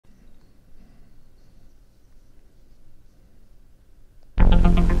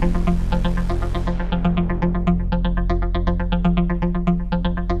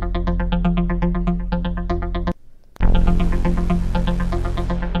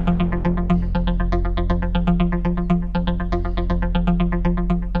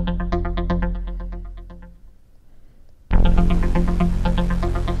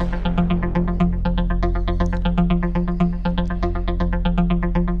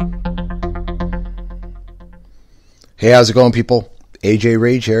Hey, how's it going, people? AJ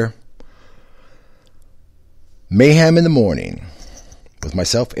Rage here. Mayhem in the morning with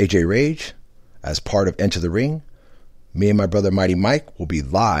myself, AJ Rage, as part of Enter the Ring. Me and my brother Mighty Mike will be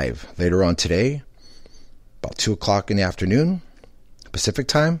live later on today, about 2 o'clock in the afternoon, Pacific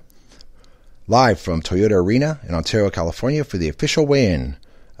time, live from Toyota Arena in Ontario, California, for the official weigh-in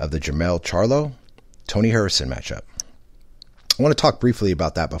of the Jermell Charlotte, Tony Harrison matchup. I want to talk briefly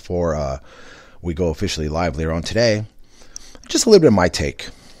about that before we go officially live later on today. Just a little bit of my take,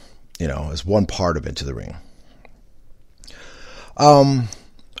 as one part of Into the Ring. I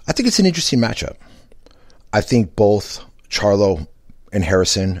think it's an interesting matchup. I think both Charlo and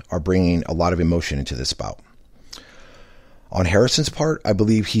Harrison are bringing a lot of emotion into this bout. On Harrison's part, I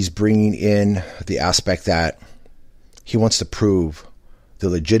believe he's bringing in the aspect that he wants to prove the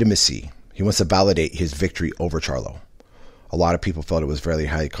legitimacy. He wants to validate his victory over Charlo. A lot of people felt it was very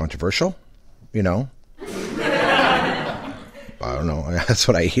highly controversial, I don't know. That's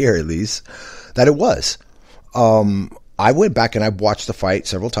what I hear, at least, that it was. I went back and I watched the fight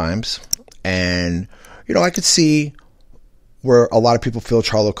several times, and, I could see where a lot of people feel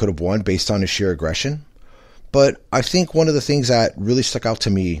Charlo could have won based on his sheer aggression. But I think one of the things that really stuck out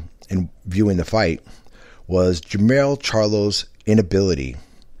to me in viewing the fight was Jermell Charlo's inability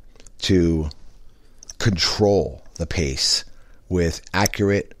to control the pace with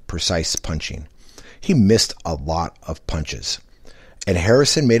accurate, precise punching. He missed a lot of punches, and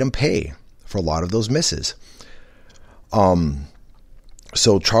Harrison made him pay for a lot of those misses. So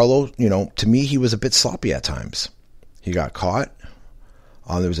Charlo, to me, he was a bit sloppy at times. He got caught.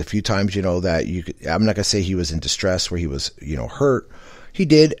 There was a few times, that I'm not going to say he was in distress where he was, hurt. He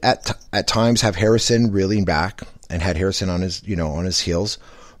did at times have Harrison reeling back and had Harrison on his, on his heels.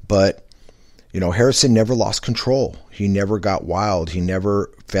 But, Harrison never lost control. He never got wild. He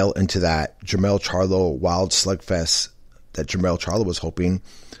never fell into that Jermell Charlo wild slugfest that Jermell Charlo was hoping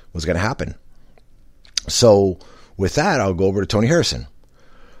was going to happen. So with that, I'll go over to Tony Harrison.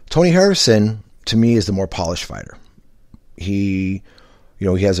 Tony Harrison, to me, is the more polished fighter. He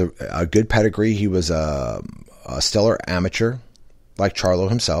has a good pedigree. He was a stellar amateur, like Charlo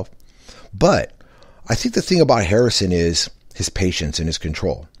himself. But I think the thing about Harrison is his patience and his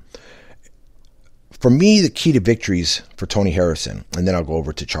control. For me, the key to victories for Tony Harrison, and then I'll go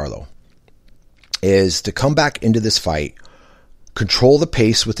over to Charlo, is to come back into this fight, control the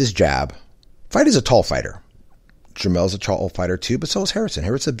pace with his jab. Fight is a tall fighter. Jermell's a tall fighter too, but so is Harrison.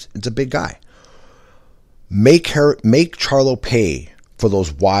 Harrison's a big guy. Make Charlo pay for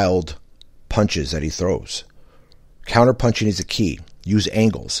those wild punches that he throws. Counter punching is the key. Use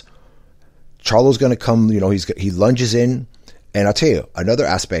angles. Charlo's going to come, he lunges in. And I'll tell you, another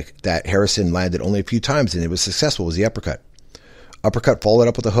aspect that Harrison landed only a few times and it was successful was the uppercut. Uppercut followed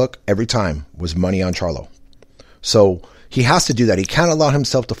up with a hook every time was money on Charlo. So he has to do that. He can't allow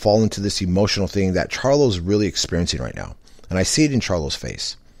himself to fall into this emotional thing that Charlo's really experiencing right now. And I see it in Charlo's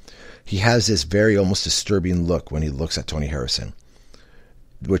face. He has this very almost disturbing look when he looks at Tony Harrison,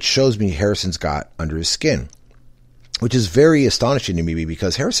 which shows me Harrison's got under his skin, which is very astonishing to me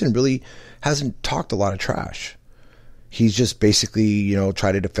because Harrison really hasn't talked a lot of trash. He's just basically,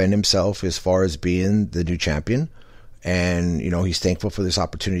 tried to defend himself as far as being the new champion. And, he's thankful for this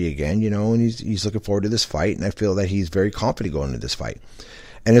opportunity again, and he's looking forward to this fight. And I feel that he's very confident going into this fight.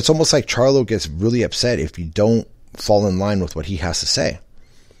 And it's almost like Charlo gets really upset if you don't fall in line with what he has to say.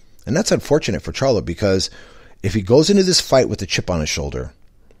 And that's unfortunate for Charlo because if he goes into this fight with a chip on his shoulder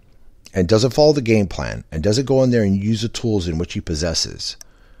and doesn't follow the game plan and doesn't go in there and use the tools in which he possesses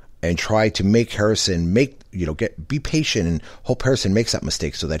and try to make Harrison be patient and hope Harrison makes that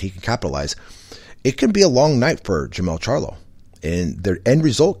mistake so that he can capitalize, it can be a long night for Jermell Charlo, and the end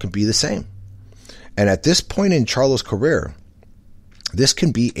result can be the same. And at this point in Charlo's career, this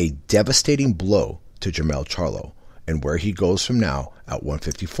can be a devastating blow to Jermell Charlo and where he goes from now at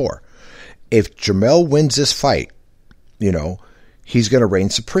 154. If Jermell wins this fight, he's going to reign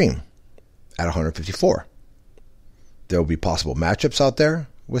supreme at 154. There will be possible matchups out there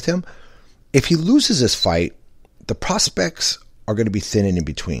with him. If he loses this fight, the prospects are going to be thin and in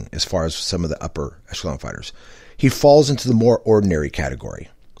between as far as some of the upper echelon fighters. He falls into the more ordinary category.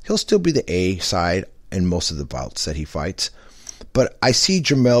 He'll still be the A side in most of the bouts that he fights. But I see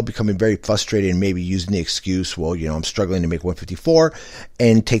Jermell becoming very frustrated and maybe using the excuse, I'm struggling to make 154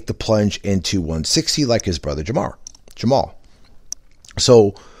 and take the plunge into 160 like his brother Jermall.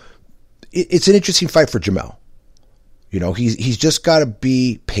 So it's an interesting fight for Jermell. He's just got to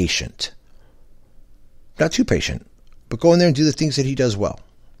be patient. Not too patient, but go in there and do the things that he does well.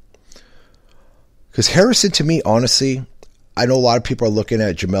 Because Harrison, to me, honestly, I know a lot of people are looking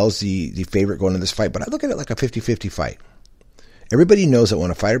at Jermell's the favorite going into this fight, but I look at it like a 50-50 fight. Everybody knows that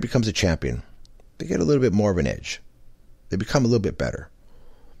when a fighter becomes a champion, they get a little bit more of an edge. They become a little bit better.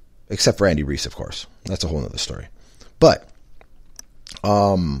 Except for Andy Reese, of course. That's a whole other story. But,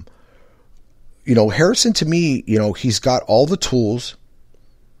 Harrison, to me, he's got all the tools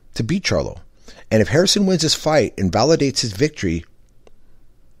to beat Charlo. And if Harrison wins this fight and validates his victory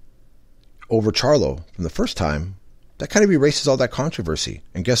over Charlo from the first time, that kind of erases all that controversy.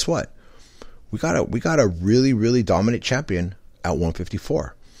 And guess what? We got a really, really dominant champion at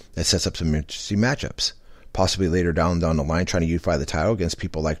 154 that sets up some interesting matchups. Possibly later down the line, trying to unify the title against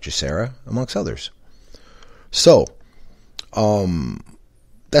people like Gisera, amongst others. So,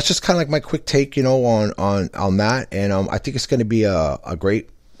 that's just kind of like my quick take, on that. And I think it's going to be a great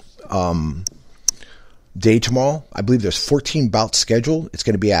day tomorrow. I believe there's 14 bouts scheduled. It's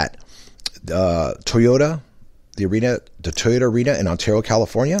going to be at the Toyota Arena in Ontario,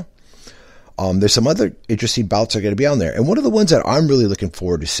 California. There's some other interesting bouts that are going to be on there. And one of the ones that I'm really looking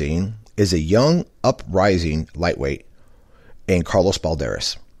forward to seeing is a young, uprising lightweight in Carlos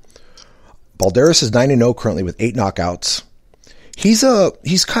Balderas. Balderas is 9-0 currently with 8 knockouts. He's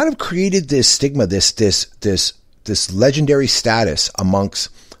kind of created this stigma, this legendary status amongst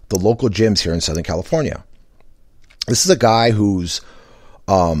the local gyms here in Southern California. This is a guy who's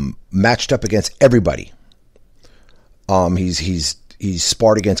matched up against everybody. He's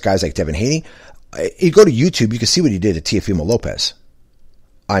sparred against guys like Devin Haney. You go to YouTube, you can see what he did to Teofimo Lopez.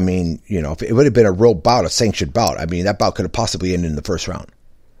 I mean, if it would have been a real bout, a sanctioned bout, that bout could have possibly ended in the first round.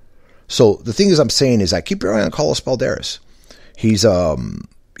 So the thing is, I'm saying is that keep your eye on Carlos Balderas. He's an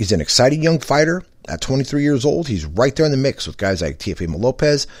exciting young fighter at 23 years old. He's right there in the mix with guys like Teofimo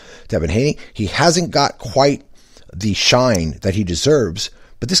Lopez, Devin Haney. He hasn't got quite the shine that he deserves,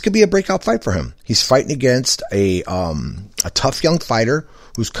 but this could be a breakout fight for him. He's fighting against a tough young fighter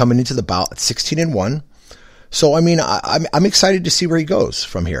who's coming into the bout at 16-1. So, I'm excited to see where he goes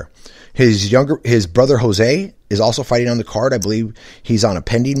from here. His brother Jose is also fighting on the card. I believe he's on a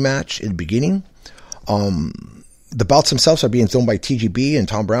pending match in the beginning. The bouts themselves are being filmed by TGB and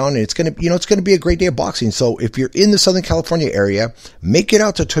Tom Brown, and it's going to be a great day of boxing. So if you're in the Southern California area, make it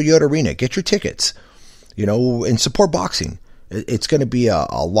out to Toyota Arena, get your tickets, and support boxing. It's going to be a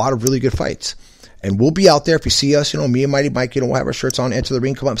lot of really good fights. And we'll be out there. If you see us, me and Mighty Mike, we'll have our shirts on, enter the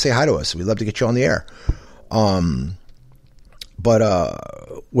ring, come up and say hi to us. We'd love to get you on the air. But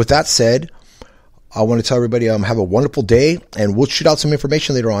with that said, I want to tell everybody, have a wonderful day, and we'll shoot out some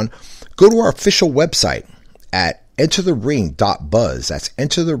information later on. Go to our official website at enterthering.buzz. That's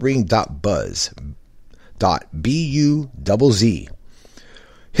enterthering.buzz. BUZZ.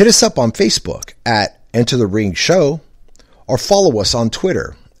 Hit us up on Facebook at Enter the Ring Show, or follow us on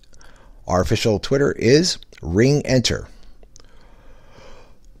Twitter. Our official Twitter is Ring Enter.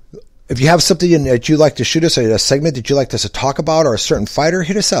 If you have something that you'd like to shoot us, a segment that you'd like us to talk about, or a certain fighter,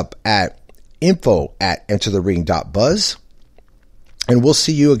 hit us up at info@enterthering.buzz. And we'll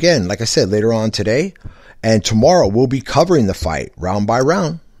see you again, like I said, later on today. And tomorrow we'll be covering the fight round by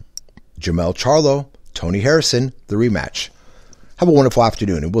round. Jermell Charlotte, Tony Harrison, the rematch. Have a wonderful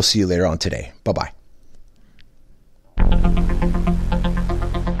afternoon, and we'll see you later on today. Bye-bye.